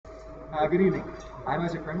Good evening. I'm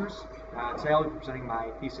Isaac Kremers. Today I'll be presenting my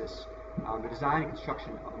thesis, the design and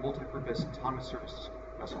construction of a multi-purpose autonomous surface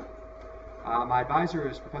vessel. My advisor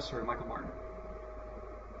is Professor Michael Martin.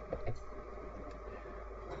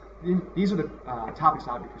 These are the topics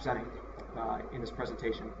I'll be presenting in this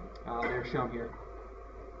presentation. They're shown here.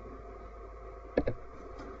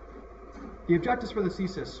 The objectives for the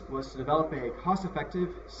thesis was to develop a cost-effective,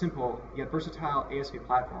 simple, yet versatile ASV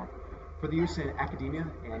platform for the use in academia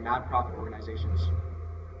and nonprofit organizations.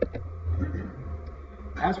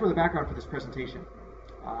 As for the background for this presentation,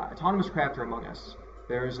 autonomous craft are among us.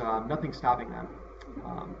 There's nothing stopping them.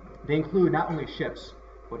 They include not only ships,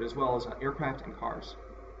 but as well as aircraft and cars.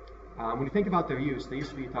 When you think about their use, they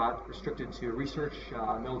used to be thought restricted to research,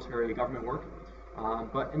 military, government work.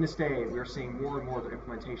 But in this day, we're seeing more and more of their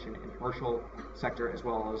implementation in the commercial sector as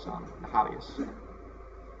well as the hobbyists.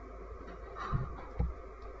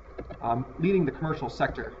 Leading the commercial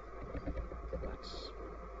sector.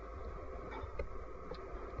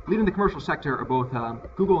 Leading the commercial sector are both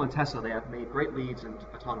Google and Tesla. They have made great leads in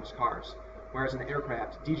autonomous cars, whereas in the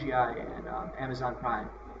aircraft, DJI and Amazon Prime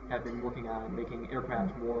have been working on making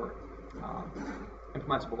aircraft more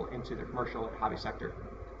implementable into the commercial and hobby sector.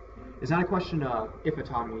 It's not a question of if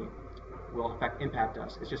autonomy will impact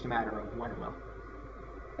us, it's just a matter of when it will.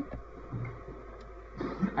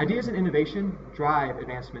 Ideas and innovation drive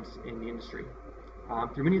advancements in the industry.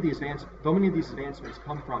 Though many of these advancements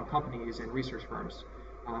come from companies and research firms,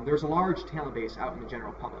 there's a large talent base out in the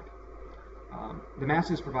general public. The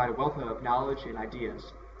masses provide a wealth of knowledge and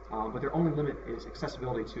ideas, but their only limit is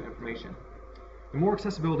accessibility to information. The more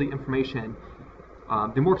accessible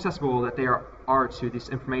that they are to this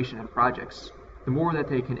information and projects, the more that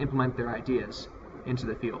they can implement their ideas into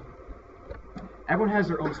the field. Everyone has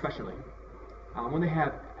their own specialty. When they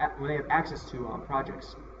have access to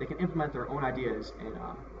projects, they can implement their own ideas and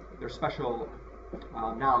their special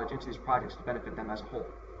knowledge into these projects to benefit them as a whole.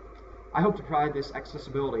 I hope to provide this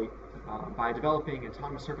accessibility by developing an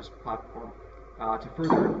autonomous surface platform to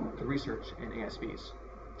further the research in ASVs.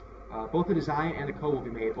 Both the design and the code will be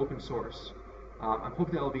made open source. I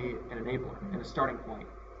hope that will be an enabler and a starting point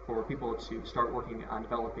for people to start working on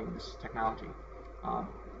developing this technology.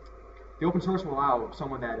 The open source will allow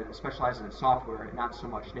someone that specializes in software and not so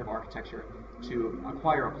much naval architecture to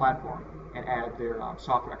acquire a platform and add their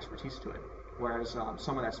software expertise to it, whereas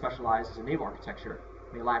someone that specializes in naval architecture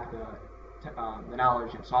may lack the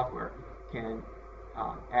knowledge and software can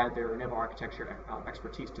add their naval architecture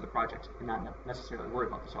expertise to the project and not necessarily worry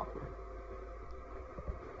about the software.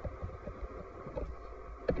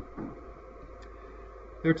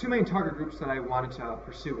 There are two main target groups that I wanted to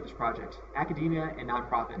pursue with this project: academia and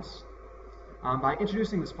nonprofits. By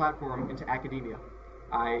introducing this platform into academia,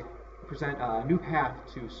 I present a new path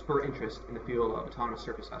to spur interest in the field of autonomous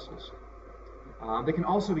surface vessels. They can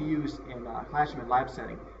also be used in classroom and lab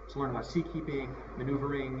setting to learn about seakeeping,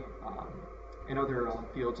 maneuvering, and other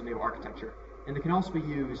fields of naval architecture. And they can also be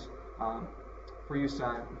used for use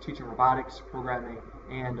in teaching robotics, programming,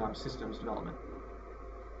 and systems development.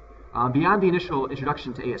 Beyond the initial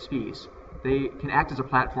introduction to ASVs, they can act as a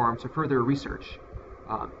platform to further research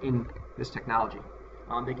in this technology.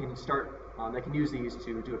 They can use these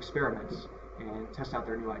to do experiments and test out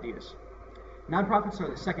their new ideas. Nonprofits are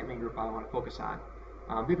the second main group I want to focus on.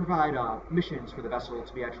 They provide missions for the vessel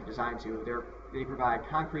to be actually designed to. They provide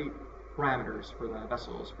concrete parameters for the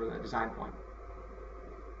vessels for the design point.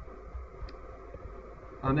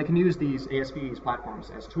 They can use these ASVs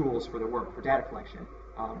platforms as tools for their work for data collection,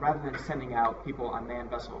 rather than sending out people on manned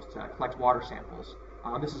vessels to collect water samples.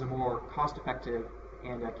 This is a more cost-effective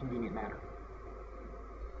and convenient manner.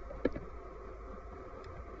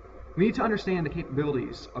 We need to understand the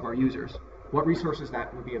capabilities of our users, what resources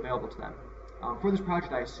that would be available to them. For this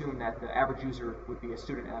project, I assume that the average user would be a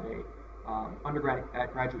student at a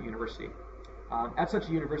graduate university. At such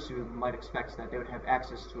a university, we might expect that they would have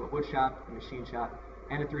access to a wood shop, a machine shop,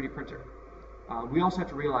 and a 3D printer. We also have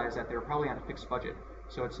to realize that they're probably on a fixed budget,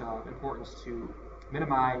 so it's important to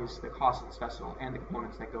minimize the cost of this vessel and the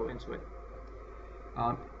components that go into it.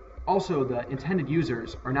 Also, the intended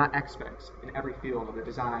users are not experts in every field of the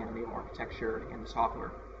design, naval architecture, and the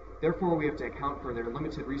software. Therefore, we have to account for their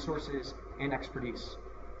limited resources and expertise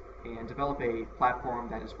and develop a platform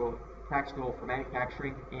that is both practical for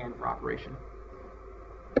manufacturing and for operation.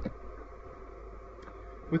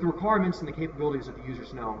 With the requirements and the capabilities of the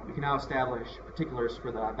users known, we can now establish particulars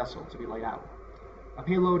for the vessel to be laid out. A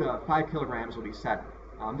payload of 5 kilograms will be set.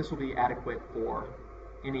 This will be adequate for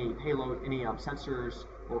any payload, any sensors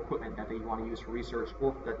or equipment that they want to use for research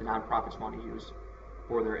or that the nonprofits want to use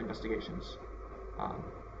for their investigations.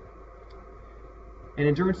 An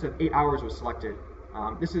endurance of 8 hours was selected.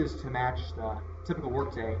 This is to match the typical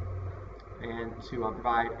workday and to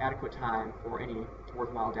provide adequate time for any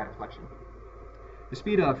worthwhile data collection. The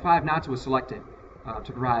speed of 5 knots was selected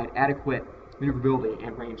to provide adequate maneuverability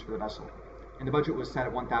and range for the vessel, and the budget was set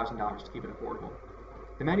at $1,000 to keep it affordable.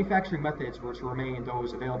 The manufacturing methods were to remain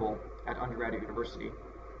those available at undergraduate university,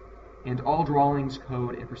 and all drawings,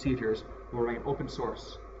 code, and procedures will remain open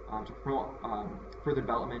source to promote further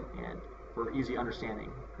development and for easy understanding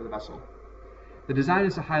for the vessel. The design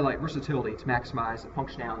is to highlight versatility to maximize the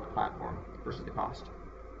functionality of the platform versus the cost.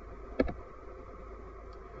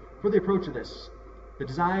 For the approach of this, the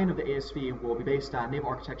design of the ASV will be based on naval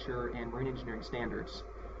architecture and marine engineering standards.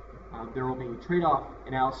 There will be trade-off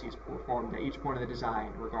analyses performed at each point of the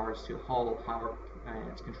design in regards to hull, power,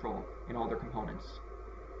 and control, and all their components.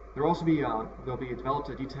 There will also be developed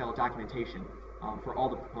a detailed documentation for all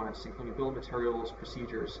the components, including bill of materials,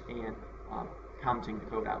 procedures, and commenting the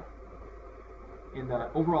code out. In the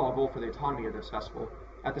overall goal for the autonomy of this vessel,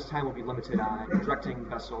 at this time will be limited on directing the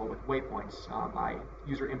vessel with waypoints by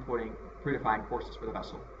user inputting predefined courses for the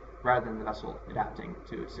vessel, rather than the vessel adapting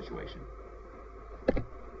to its situation.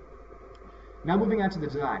 Now moving on to the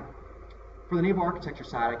design. For the naval architecture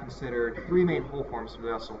side, I considered 3 main hull forms for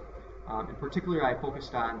the vessel. In particular, I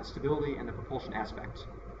focused on the stability and the propulsion aspect.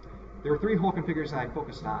 There were 3 hull configurations I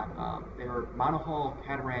focused on. They were monohull,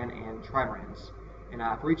 catamaran, and trimarans. And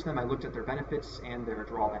for each of them, I looked at their benefits and their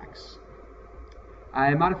drawbacks.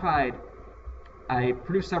 I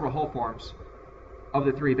produced several hull forms of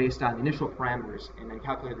the 3 based on the initial parameters and then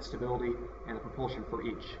calculated the stability and the propulsion for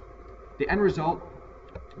each. The end result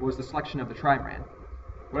was the selection of the trimaran.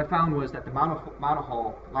 What I found was that the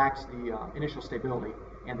monohull lacks the initial stability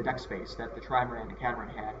and the deck space that the trimaran and catamaran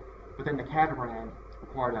had, but then the catamaran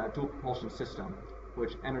required a dual propulsion system,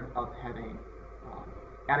 which ended up having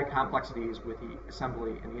added complexities with the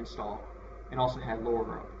assembly and the install, and also had lower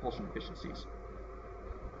propulsion efficiencies.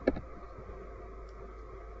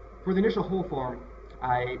 For the initial hull form,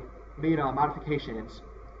 I made modifications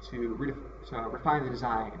to refine the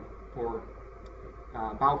design for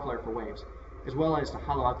bow flare for waves, as well as to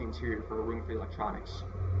hollow out the interior for wing-free electronics.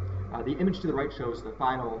 The image to the right shows the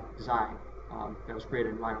final design that was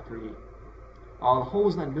created in Rhino 3D. The hull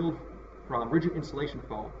was then milled from rigid insulation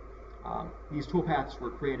foam. These toolpaths were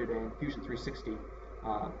created in Fusion 360,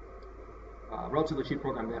 a relatively cheap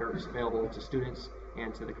program that is available to students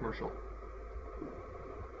and to the commercial.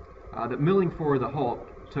 The milling for the hull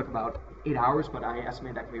took about 8 hours, but I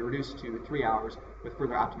estimate that can be reduced to 3 hours with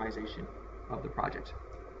further optimization of the project.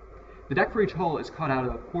 The deck for each hull is cut out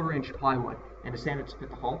of 1/4-inch plywood and is sanded to fit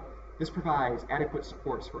the hull. This provides adequate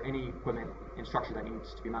supports for any equipment and structure that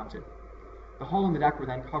needs to be mounted. The hull and the deck were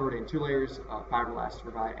then covered in 2 layers of fiberglass to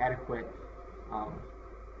provide adequate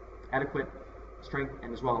strength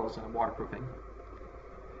and as well as waterproofing.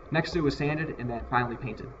 Next it was sanded and then finally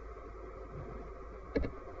painted.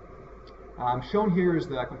 Shown here is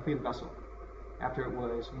the completed vessel after it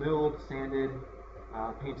was milled, sanded,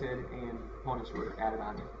 painted, and components were added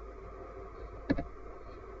on.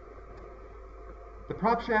 The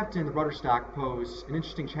prop shaft and the rudder stock pose an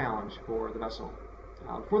interesting challenge for the vessel.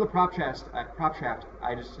 For the prop shaft,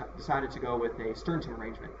 I just decided to go with a stern tube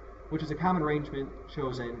arrangement, which is a common arrangement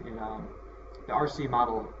chosen in the RC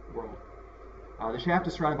model world. The shaft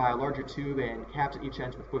is surrounded by a larger tube and capped at each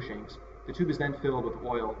end with bushings. The tube is then filled with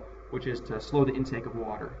oil, which is to slow the intake of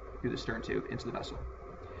water through the stern tube into the vessel.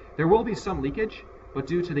 There will be some leakage, but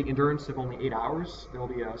due to the endurance of only 8 hours, there will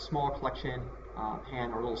be a small collection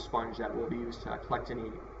pan or little sponge that will be used to collect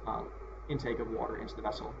any intake of water into the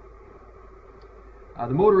vessel.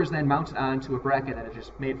 The motor is then mounted onto a bracket that is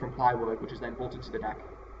just made from plywood, which is then bolted to the deck.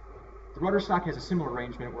 The rudder stock has a similar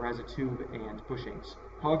arrangement where it has a tube and bushings.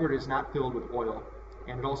 However, it is not filled with oil,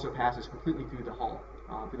 and it also passes completely through the hull,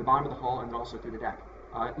 through the bottom of the hull and then also through the deck,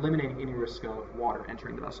 eliminating any risk of water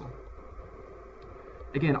entering the vessel.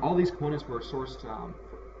 Again, all these components were sourced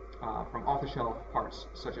from off-the-shelf parts,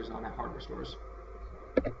 such as at hardware stores.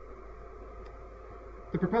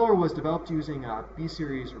 The propeller was developed using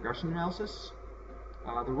B-series regression analysis.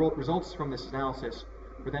 The results from this analysis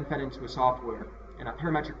were then fed into a software, and a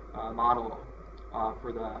parametric model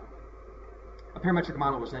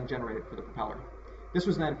was then generated for the propeller. This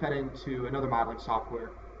was then fed into another modeling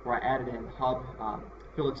software where I added in hub,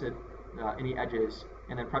 filleted any edges,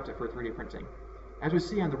 and then prepped it for 3D printing. As we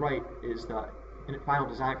see on the right is the final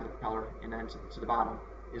design for the propeller, and then to the bottom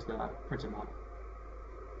is the printed model.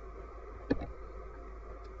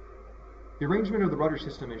 The arrangement of the rudder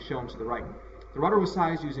system is shown to the right. The rudder was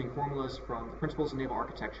sized using formulas from the Principles of Naval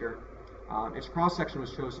Architecture. Its cross-section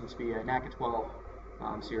was chosen to be a NACA 12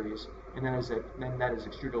 series, and then that is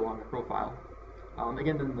extruded along the profile.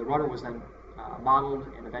 Again, then the rudder was then modeled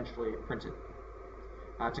and eventually printed.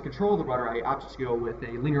 To control the rudder, I opted to go with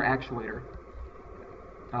a linear actuator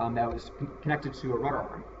that was connected to a rudder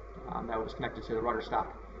arm that was connected to the rudder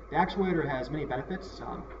stock. The actuator has many benefits.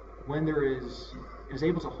 When it is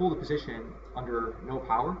able to hold a position under no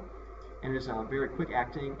power, and it is very quick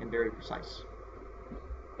acting and very precise.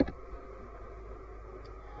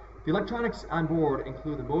 The electronics on board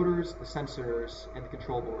include the motors, the sensors, and the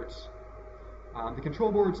control boards. The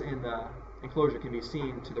control boards in the enclosure can be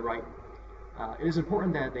seen to the right. It is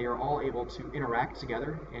important that they are all able to interact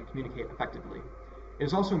together and communicate effectively. It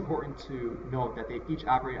is also important to note that they each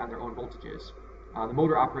operate on their own voltages. The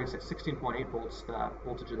motor operates at 16.8 volts, the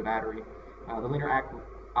voltage of the battery. The linear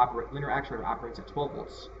actuator operates at 12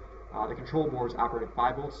 volts. The control boards operate at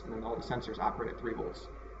 5 volts, and then all the sensors operate at 3 volts.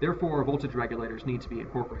 Therefore, voltage regulators need to be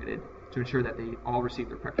incorporated to ensure that they all receive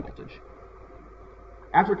their correct voltage.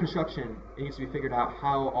 After construction, it needs to be figured out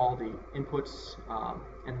how all the inputs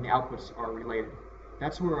and the outputs are related.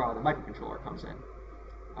 That's where the microcontroller comes in.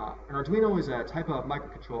 An Arduino is a type of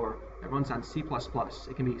microcontroller that runs on C++.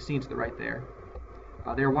 It can be seen to the right there.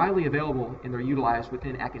 They are widely available and they're utilized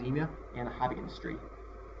within academia and the hobby industry.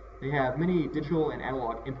 They have many digital and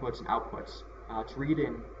analog inputs and outputs to read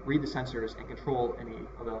the sensors and control any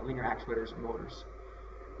of the linear actuators and motors.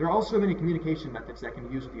 There are also many communication methods that can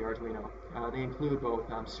be used with the Arduino. They include both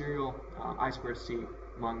serial, I2C,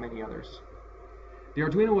 among many others. The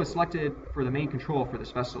Arduino was selected for the main control for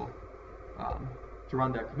this vessel to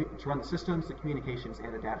run the systems, the communications,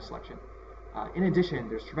 and the data selection. In addition,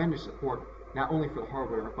 there's tremendous support not only for the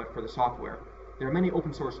hardware but for the software. There are many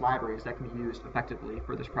open source libraries that can be used effectively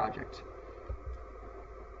for this project.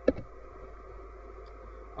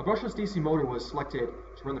 A brushless DC motor was selected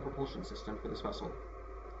to run the propulsion system for this vessel.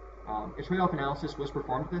 A trade-off analysis was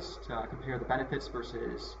performed with this to compare the benefits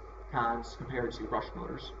versus cons compared to brush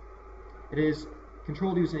motors. It is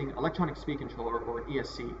controlled using electronic speed controller, or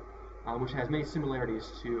ESC, which has many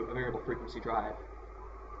similarities to a variable frequency drive,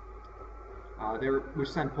 which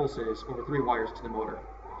send pulses over 3 wires to the motor.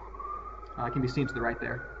 It can be seen to the right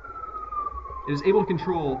there. It is able to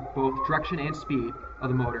control both direction and speed of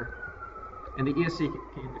the motor, and the ESC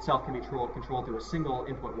itself can be controlled through a single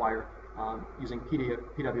input wire using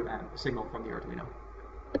PWM, a signal from the Arduino.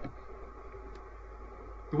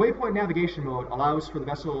 The waypoint navigation mode allows for the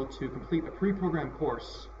vessel to complete a pre-programmed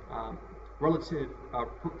course,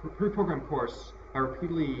 pre-programmed course by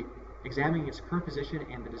repeatedly examining its current position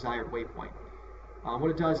and the desired waypoint.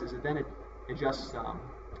 What it does is it then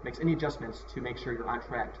makes any adjustments to make sure you're on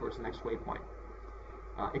track towards the next waypoint.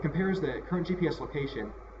 It compares the current GPS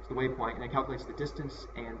location to the waypoint, and it calculates the distance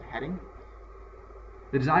and heading.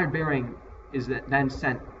 The desired bearing is then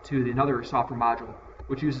sent to another software module,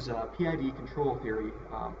 which uses a PID control theory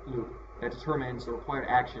loop that determines the required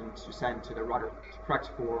action to send to the rudder to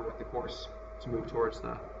correct for the course to move towards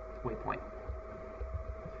the waypoint.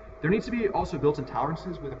 There needs to be also built-in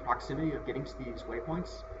tolerances with the proximity of getting to these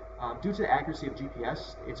waypoints. Due to the accuracy of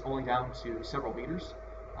GPS, it's only down to several meters,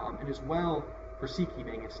 and as well for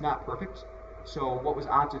seakeeping, it's not perfect. So what was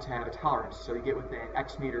opted to have a tolerance, so you get within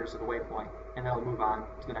X meters of the waypoint, and then it'll move on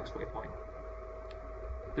to the next waypoint.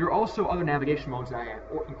 There are also other navigation modes that I have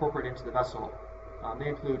incorporated into the vessel. They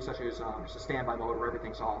include such as just a standby mode where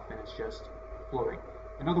everything's off and it's just floating.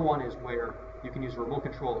 Another one is where you can use a remote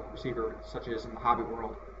control receiver, such as in the hobby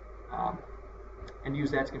world, and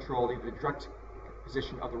use that to control either the direct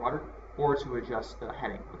position of the rudder or to adjust the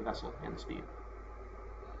heading of the vessel and the speed.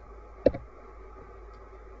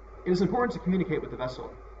 It is important to communicate with the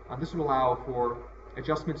vessel. This would allow for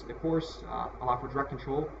adjustments to the course, allow for direct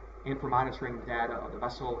control, and for monitoring the data of the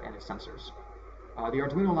vessel and its sensors. The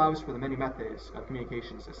Arduino allows for the many methods of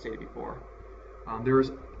communications as stated before. On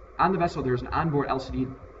the vessel, there's an onboard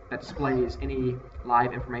LCD that displays any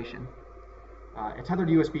live information. A tethered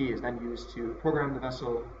USB is then used to program the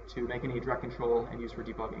vessel to make any direct control and use for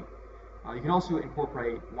debugging. You can also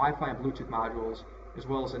incorporate Wi-Fi and Bluetooth modules, as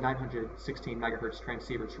well as a 916 MHz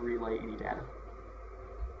transceiver to relay any data.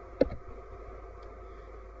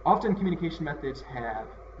 Often communication methods have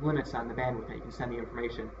limits on the bandwidth that you can send the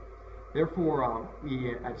information. Therefore,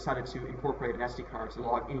 we decided to incorporate an SD card to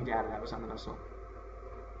log any data that was on the vessel.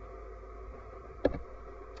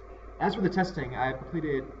 As for the testing, I have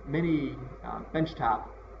completed many benchtop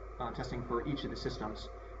testing for each of the systems.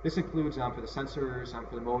 This includes for the sensors,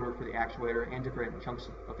 for the motor, for the actuator, and different chunks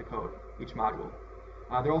of the code, each module.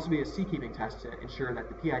 There will also be a seakeeping test to ensure that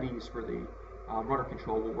the PIDs for the rudder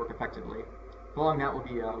control will work effectively. Following that will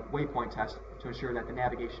be a waypoint test to ensure that the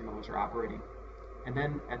navigation modes are operating. And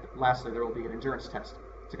then lastly, there will be an endurance test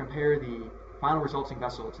to compare the final resulting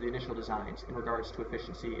vessel to the initial designs in regards to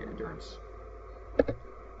efficiency and endurance.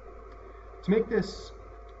 To make this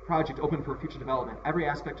project open for future development, every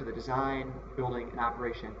aspect of the design, building, and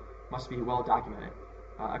operation must be well documented.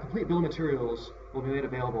 A complete bill of materials will be made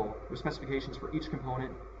available with specifications for each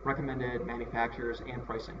component, recommended manufacturers, and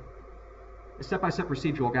pricing. A step-by-step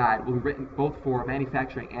procedural guide will be written both for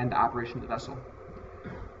manufacturing and the operation of the vessel.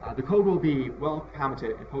 The code will be well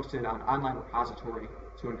commented and posted on an online repository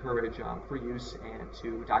to encourage free use and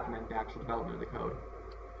to document the actual development of the code.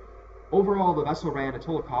 Overall, the vessel ran a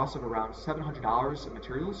total cost of around $700 of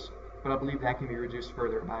materials, but I believe that can be reduced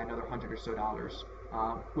further by another $100 or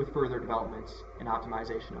so with further developments and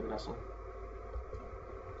optimization of the vessel.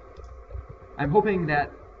 I'm hoping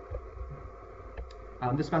that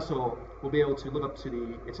this vessel will be able to live up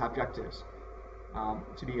to its objectives,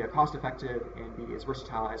 to be cost-effective and be as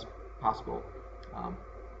versatile as possible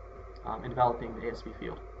in developing the ASV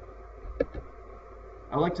field.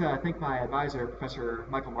 I would like to thank my advisor, Professor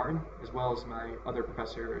Michael Martin, as well as my other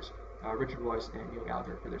professors, Richard Royce and Neil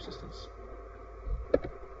Gallagher, for their assistance.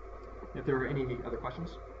 If there are any other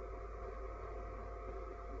questions?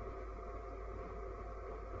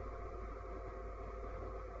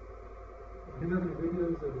 Any other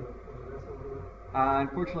videos of the vessel?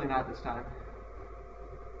 Unfortunately not this time.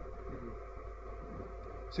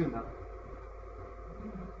 Soon though.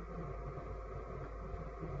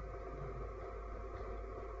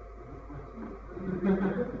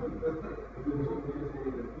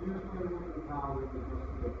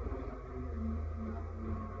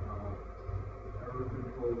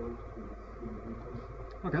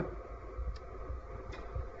 Okay.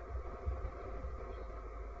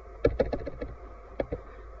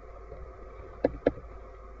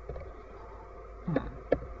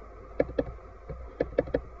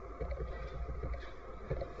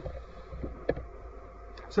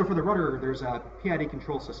 So for the rudder, there's a PID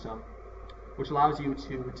control system, which allows you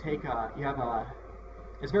to take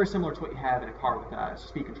it's very similar to what you have in a car with a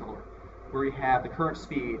speed controller, where you have the current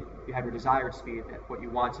speed, you have your desired speed, what you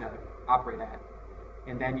want to operate at,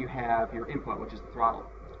 and then you have your input, which is the throttle.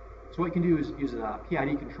 So what you can do is use a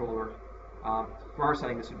PID controller. For our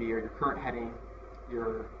setting, this would be your current heading,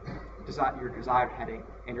 your desired heading,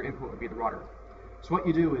 and your input would be the rudder. So what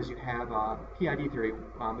you do is you have PID theory.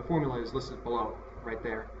 The formula is listed below, right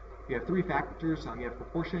there. You have three factors. You have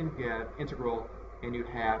proportion, you have integral, and you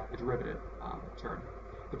have the derivative term.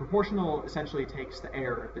 The proportional essentially takes the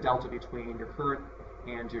error, the delta between your current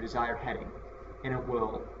and your desired heading, and it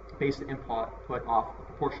will base the input off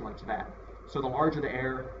proportionally to that. So the larger the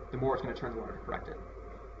error, the more it's going to turn the rudder to correct it.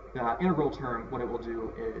 The integral term, what it will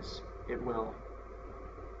do is it will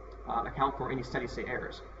account for any steady state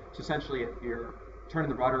errors. So essentially, if you're turning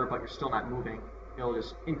the rudder but you're still not moving, it'll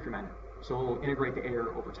just increment it. So it will integrate the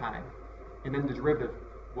error over time. And then the derivative,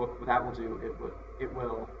 what that will do, it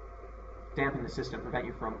will dampen the system, prevent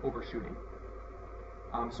you from overshooting.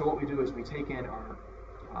 So what we do is we take in our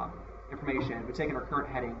information, we take in our current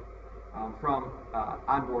heading from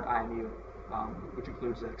onboard IMU, which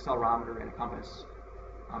includes an accelerometer and a compass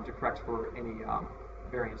to correct for any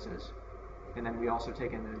variances. And then we also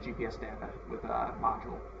take in the GPS data with a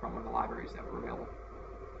module from one of the libraries that were available.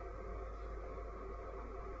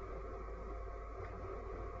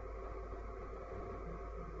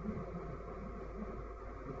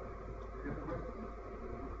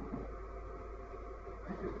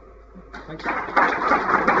 Thanks.